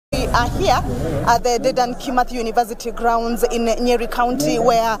are here at the Dedan Kimathi University grounds in Nyeri County,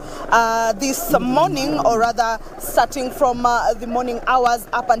 where this morning, or rather starting from the morning hours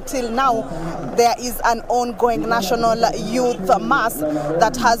up until now, there is an ongoing national youth mass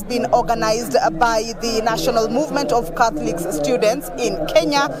that has been organized by the National Movement of Catholic Students in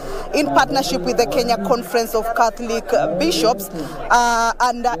Kenya in partnership with the Kenya Conference of Catholic Bishops,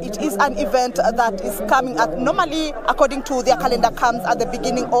 and it is an event that is coming at, normally according to their calendar, comes at the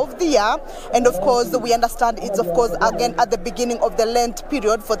beginning of the year, and of course we understand it's of course again at the beginning of the Lent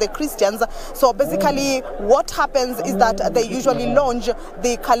period for the Christians. So basically what happens is that they usually launch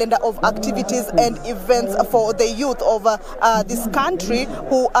the calendar of activities and events for the youth of this country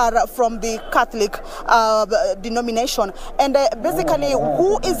who are from the Catholic denomination. And basically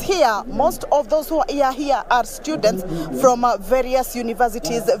who is here, most of those who are here are students from various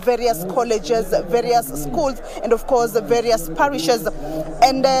universities, various colleges, various schools, and of course various parishes,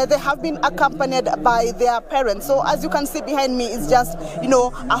 and they have been accompanied by their parents. So as you can see behind me is just, you know,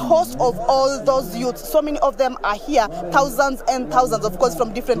 a host of all those youths. So many of them are here, thousands and thousands, of course,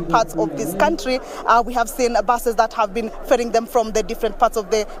 from different parts of this country. We have seen buses that have been ferrying them from the different parts of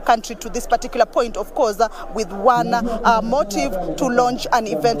the country to this particular point, of course, with one motive: to launch an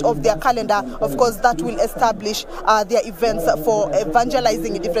event of their calendar, of course, that will establish their events for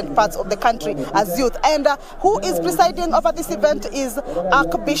evangelizing in different parts of the country as youth. And who is presiding over this event is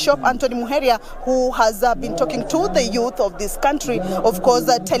Archbishop Anthony Muheria, who has been talking to the youth of this country, of course,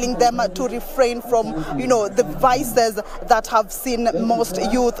 telling them to refrain from, you know, the vices that have seen most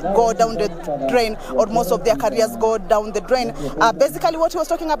youth go down the drain, or most of their careers go down the drain. Basically what he was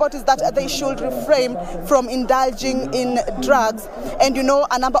talking about is that they should refrain from indulging in drugs. And you know,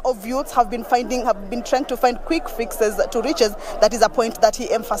 a number of youths have been trying to find quick fixes to riches. That is a point that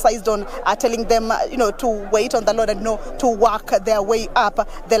he emphasized on, telling them, you know, to wait on the Lord and, you know, to work their way up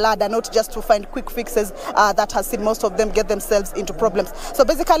the ladder, not just to find quick fixes that has seen most of them get themselves into problems. So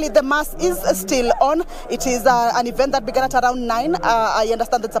basically the mass is still on. It is an event that began at around 9. I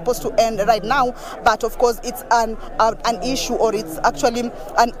understand it's supposed to end right now, but of course it's an issue, or it's actually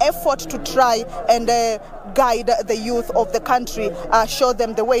an effort to try and guide the youth of the country, show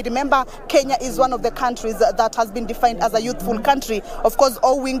them the way. Remember, Kenya is one of the countries that has been defined as a youthful country, of course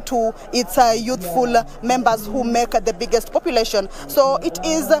owing to its youthful members who make the biggest population. So it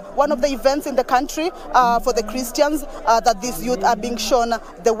is one of the events in the country for the Christians that these youth are being shown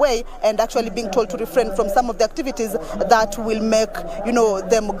the way, and actually being told to refrain from some of the activities that will make, you know,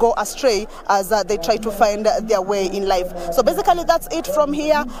 them go astray as they try to find their way in life. So basically that's it from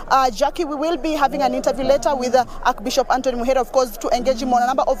here. Jackie, we will be having an interview later with Archbishop Anthony Muheria, of course, to engage him on a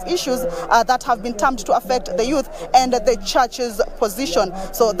number of issues that have been termed to affect the youth and the church's position.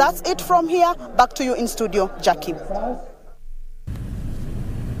 So that's it from here. Back to you in studio, Jackie.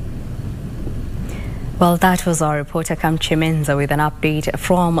 Well, that was our reporter Kam Chimenza with an update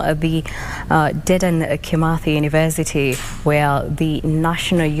from the Dedan Kimathi University, where the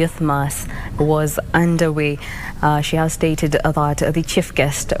National Youth Mass was underway. She has stated that the chief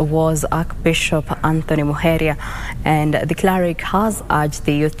guest was Archbishop Anthony Muheria, and the cleric has urged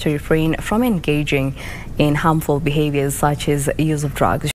the youth to refrain from engaging in harmful behaviors such as use of drugs.